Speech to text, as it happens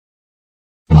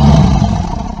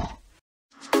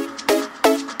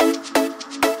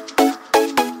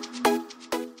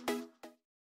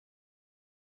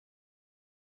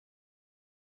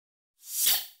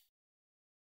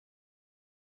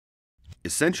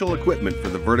Essential equipment for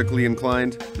the vertically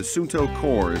inclined, the Suunto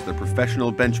Core is the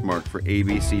professional benchmark for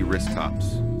ABC wrist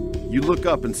tops. You look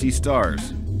up and see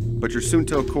stars, but your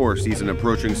Suunto Core sees an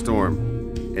approaching storm,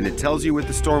 and it tells you with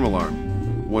the storm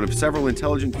alarm, one of several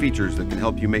intelligent features that can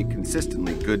help you make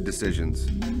consistently good decisions.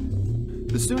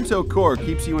 The Suunto Core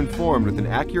keeps you informed with an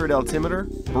accurate altimeter,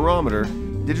 barometer,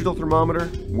 digital thermometer,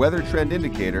 weather trend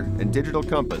indicator, and digital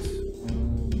compass.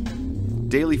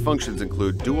 Daily functions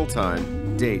include dual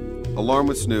time, date, alarm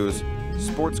with snooze,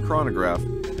 sports chronograph,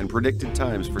 and predicted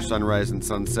times for sunrise and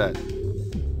sunset.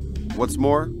 What's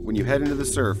more, when you head into the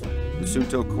surf, the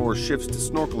Suunto Core shifts to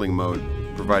snorkeling mode,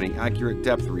 providing accurate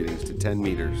depth readings to 10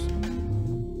 meters.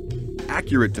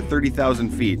 Accurate to 30,000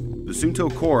 feet, the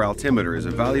Suunto Core altimeter is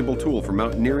a valuable tool for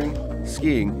mountaineering,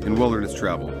 skiing, and wilderness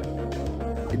travel.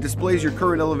 It displays your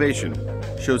current elevation,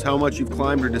 shows how much you've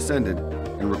climbed or descended,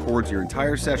 and records your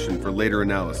entire session for later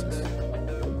analysis.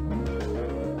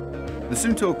 The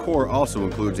Suunto Core also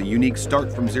includes a unique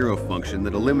start from zero function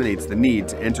that eliminates the need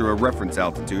to enter a reference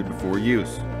altitude before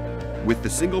use. With the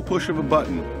single push of a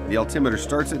button, the altimeter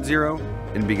starts at zero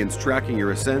and begins tracking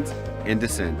your ascent and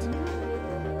descent.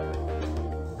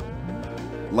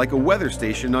 Like a weather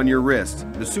station on your wrist,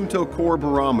 the Suunto Core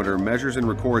barometer measures and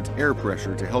records air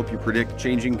pressure to help you predict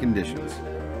changing conditions.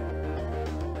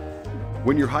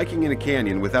 When you're hiking in a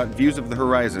canyon without views of the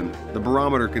horizon, the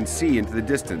barometer can see into the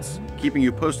distance, keeping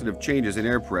you posted of changes in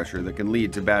air pressure that can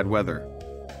lead to bad weather.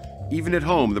 Even at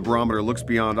home, the barometer looks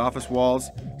beyond office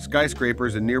walls,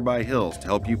 skyscrapers, and nearby hills to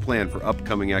help you plan for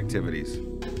upcoming activities.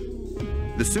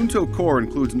 The Suunto Core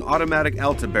includes an automatic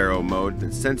altabaro mode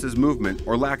that senses movement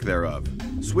or lack thereof,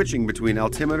 switching between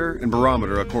altimeter and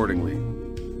barometer accordingly.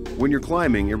 When you're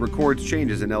climbing, it records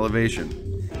changes in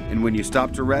elevation, and when you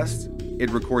stop to rest, it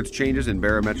records changes in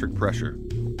barometric pressure.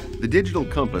 The digital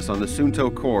compass on the Suunto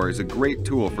Core is a great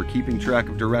tool for keeping track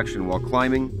of direction while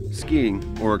climbing,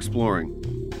 skiing, or exploring.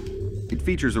 It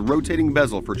features a rotating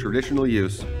bezel for traditional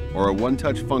use or a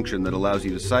one-touch function that allows you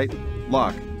to sight,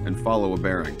 lock, and follow a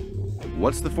bearing.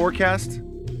 What's the forecast?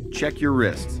 Check your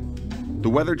wrist. The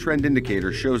weather trend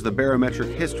indicator shows the barometric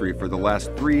history for the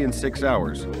last 3 and 6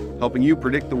 hours, helping you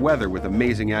predict the weather with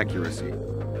amazing accuracy.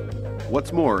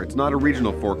 What's more, it's not a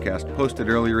regional forecast posted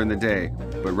earlier in the day,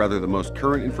 but rather the most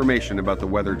current information about the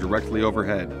weather directly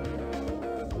overhead.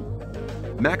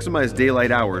 Maximize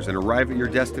daylight hours and arrive at your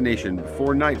destination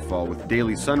before nightfall with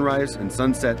daily sunrise and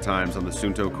sunset times on the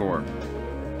Suunto Core.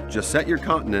 Just set your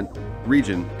continent,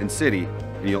 region, and city,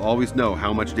 and you'll always know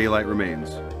how much daylight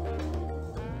remains.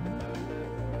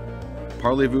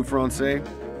 Parlez-vous français?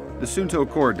 The Suunto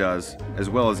Core does, as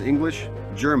well as English,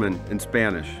 German, and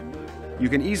Spanish. You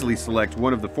can easily select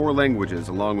one of the 4 languages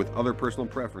along with other personal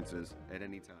preferences at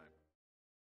any time.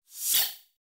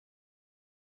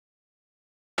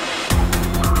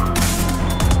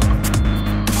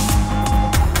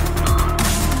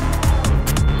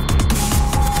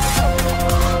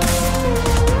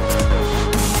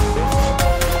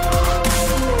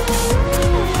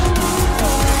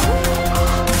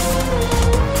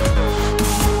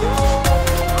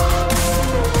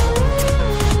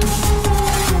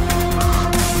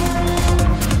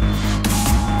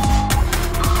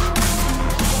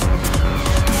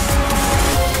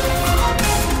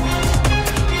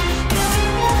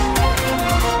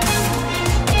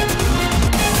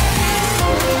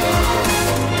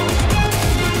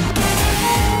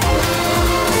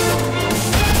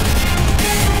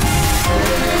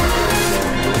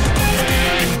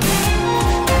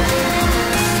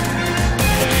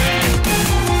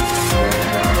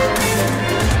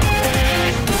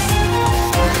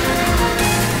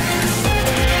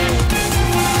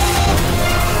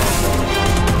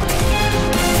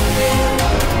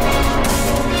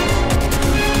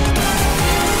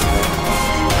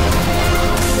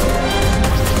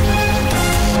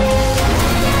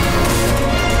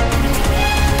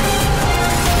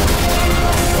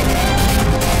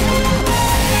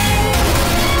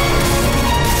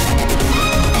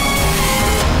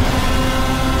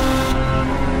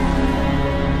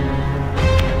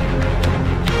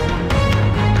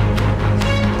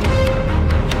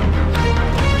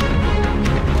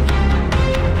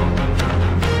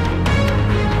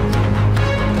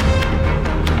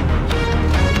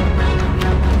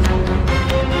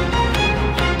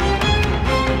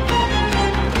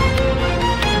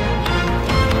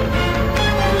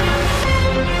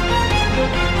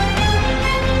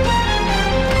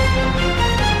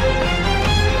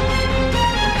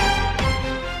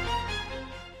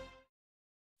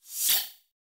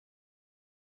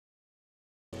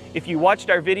 If you watched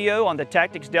our video on the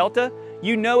Tactix Delta,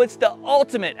 You know it's the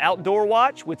ultimate outdoor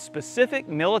watch with specific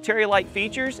military-like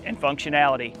features and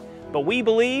functionality. But we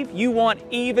believe you want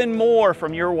even more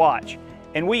from your watch,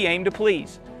 and we aim to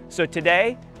please. So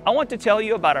today, I want to tell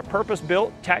you about a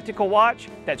purpose-built tactical watch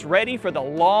that's ready for the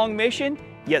long mission,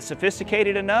 yet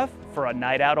sophisticated enough for a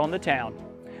night out on the town.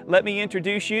 Let me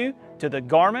introduce you to the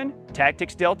Garmin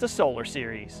Tactix Delta Solar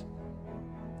Series.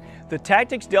 The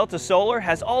Tactix Delta Solar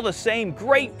has all the same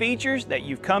great features that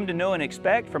you've come to know and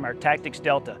expect from our Tactix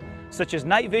Delta, such as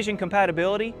night vision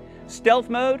compatibility, stealth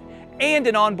mode, and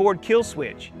an onboard kill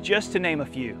switch, just to name a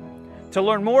few. To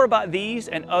learn more about these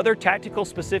and other tactical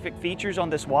specific features on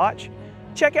this watch,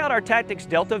 check out our Tactix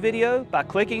Delta video by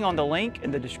clicking on the link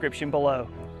in the description below.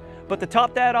 But to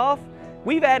top that off,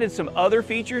 we've added some other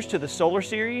features to the Solar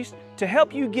Series to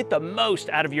help you get the most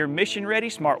out of your mission-ready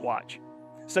smartwatch,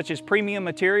 such as premium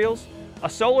materials, a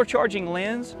solar charging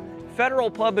lens, federal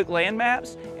public land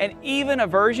maps, and even a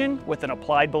version with an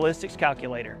applied ballistics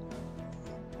calculator.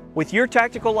 With your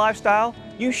tactical lifestyle,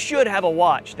 you should have a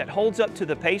watch that holds up to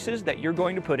the paces that you're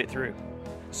going to put it through.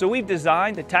 So we've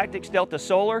designed the Tactix Delta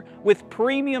Solar with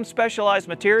premium specialized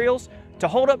materials to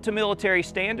hold up to military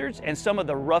standards and some of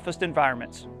the roughest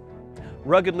environments.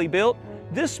 Ruggedly built,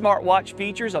 this smartwatch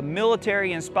features a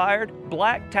military-inspired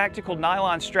black tactical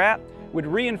nylon strap with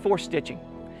reinforced stitching,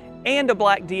 and a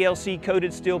black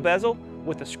DLC-coated steel bezel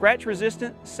with a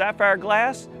scratch-resistant sapphire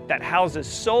glass that houses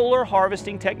solar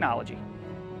harvesting technology.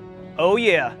 Oh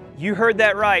yeah, you heard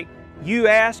that right. You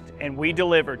asked and we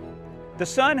delivered. The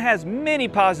sun has many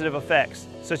positive effects,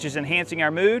 such as enhancing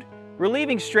our mood,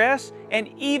 relieving stress, and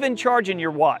even charging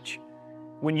your watch.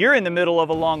 When you're in the middle of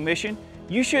a long mission,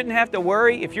 you shouldn't have to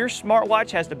worry if your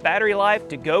smartwatch has the battery life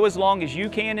to go as long as you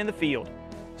can in the field.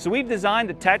 So we've designed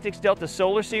the Tactix Delta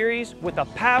Solar Series with a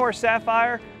Power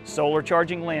Sapphire solar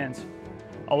charging lens.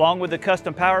 Along with the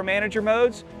custom power manager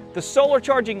modes, the solar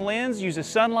charging lens uses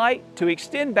sunlight to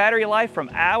extend battery life from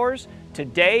hours to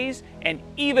days and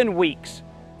even weeks.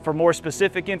 For more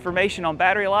specific information on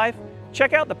battery life,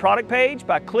 check out the product page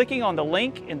by clicking on the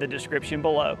link in the description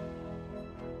below.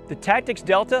 The Tactix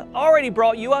Delta already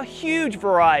brought you a huge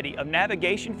variety of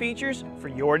navigation features for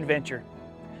your adventure.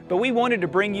 But we wanted to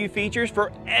bring you features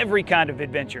for every kind of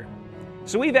adventure.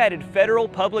 So we've added federal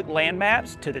public land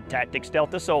maps to the Tactix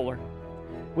Delta Solar.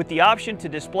 With the option to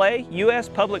display U.S.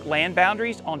 public land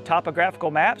boundaries on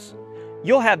topographical maps,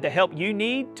 you'll have the help you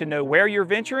need to know where you're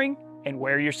venturing and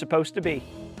where you're supposed to be.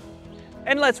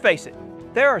 And let's face it,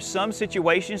 there are some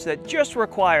situations that just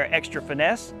require extra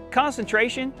finesse,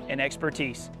 concentration, and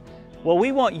expertise. Well,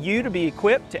 we want you to be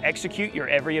equipped to execute your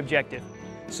every objective.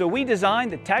 So we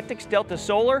designed the Tactix Delta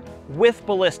Solar with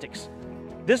ballistics.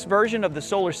 This version of the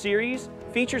Solar Series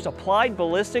features applied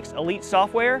ballistics elite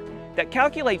software that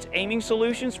calculates aiming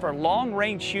solutions for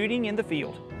long-range shooting in the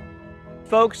field.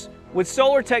 Folks, with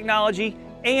solar technology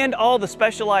and all the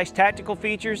specialized tactical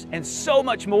features and so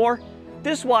much more,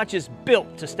 this watch is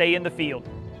built to stay in the field.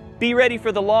 Be ready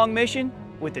for the long mission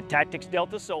with the Tactix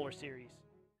Delta Solar Series.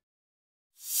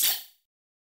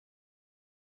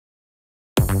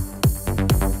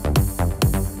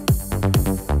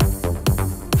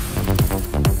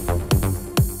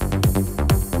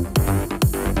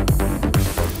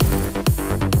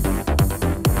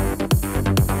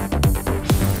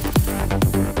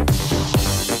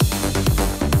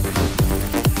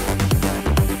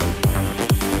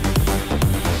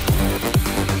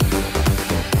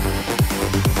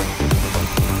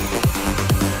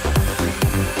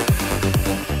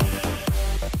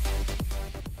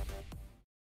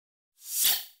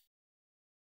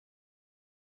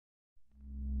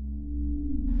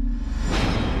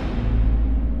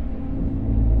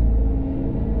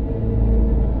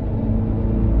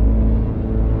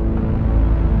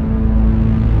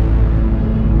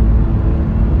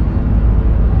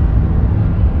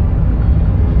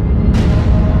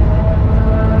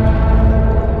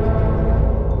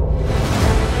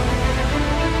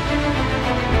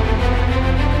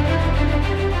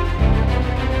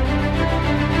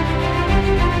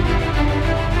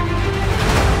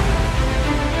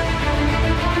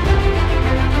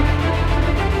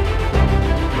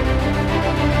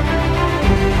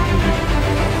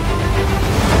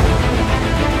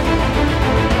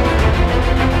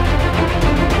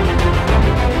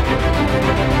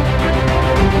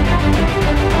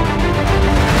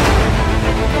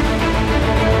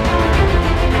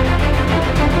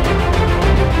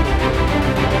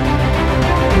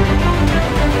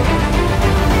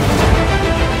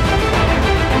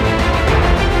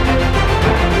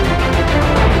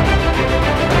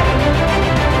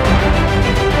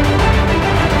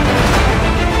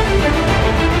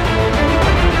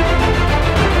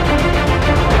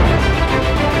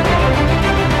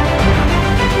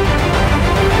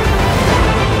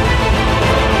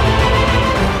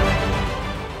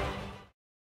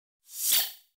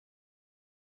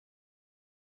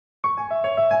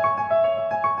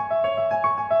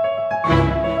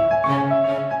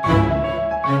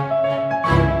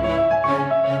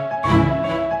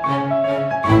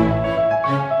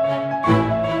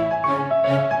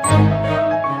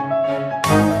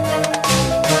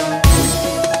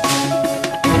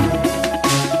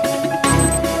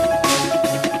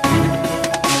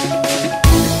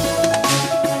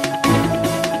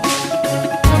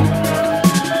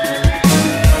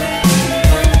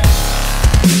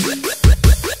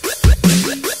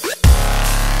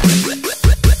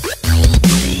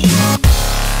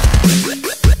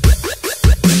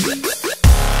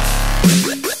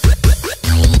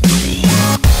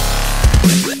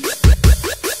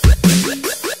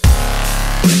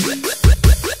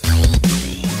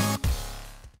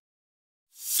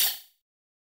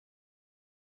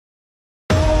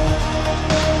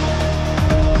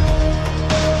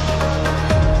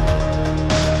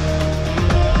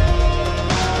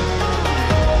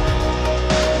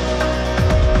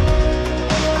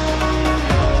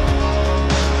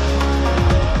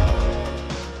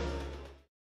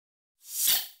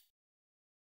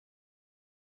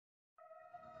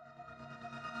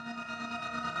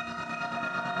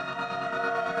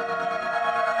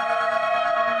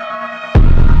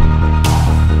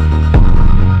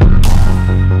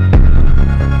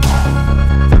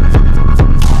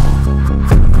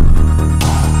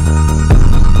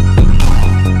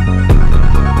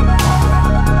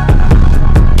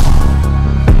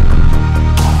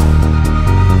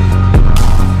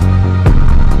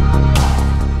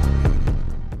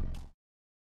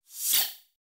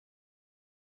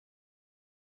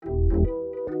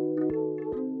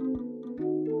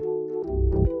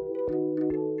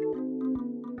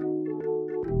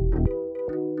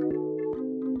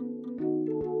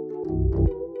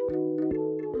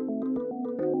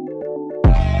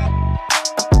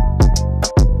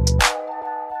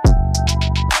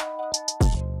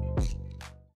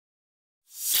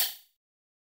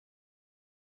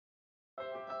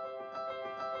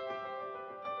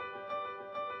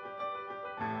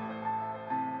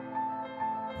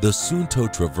 The Suunto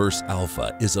Traverse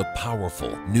Alpha is a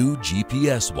powerful new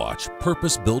GPS watch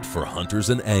purpose-built for hunters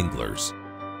and anglers.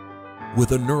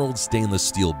 With a knurled stainless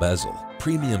steel bezel,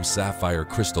 premium sapphire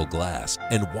crystal glass,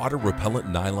 and water-repellent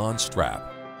nylon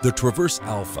strap, the Traverse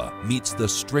Alpha meets the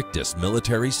strictest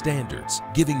military standards,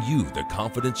 giving you the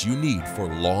confidence you need for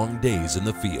long days in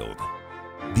the field.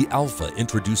 The Alpha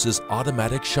introduces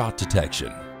automatic shot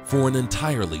detection for an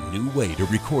entirely new way to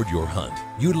record your hunt.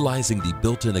 Utilizing the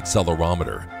built-in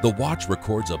accelerometer, the watch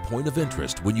records a point of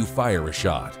interest when you fire a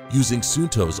shot. Using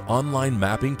Suunto's online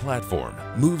mapping platform,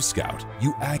 MoveScout,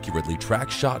 you accurately track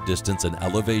shot distance and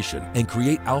elevation and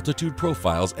create altitude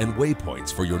profiles and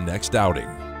waypoints for your next outing.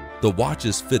 The watch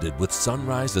is fitted with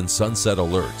sunrise and sunset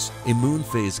alerts, a moon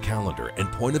phase calendar,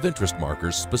 and point of interest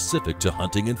markers specific to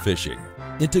hunting and fishing.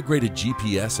 Integrated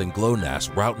GPS and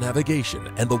GLONASS route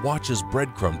navigation and the watch's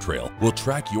breadcrumb trail will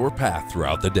track your path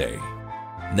throughout the day.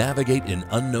 Navigate in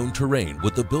unknown terrain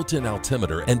with the built-in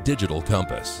altimeter and digital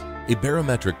compass. A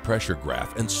barometric pressure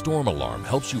graph and storm alarm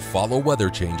helps you follow weather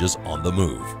changes on the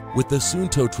move. With the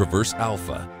Suunto Traverse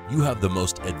Alpha, you have the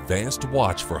most advanced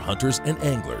watch for hunters and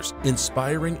anglers,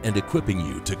 inspiring and equipping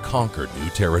you to conquer new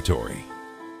territory.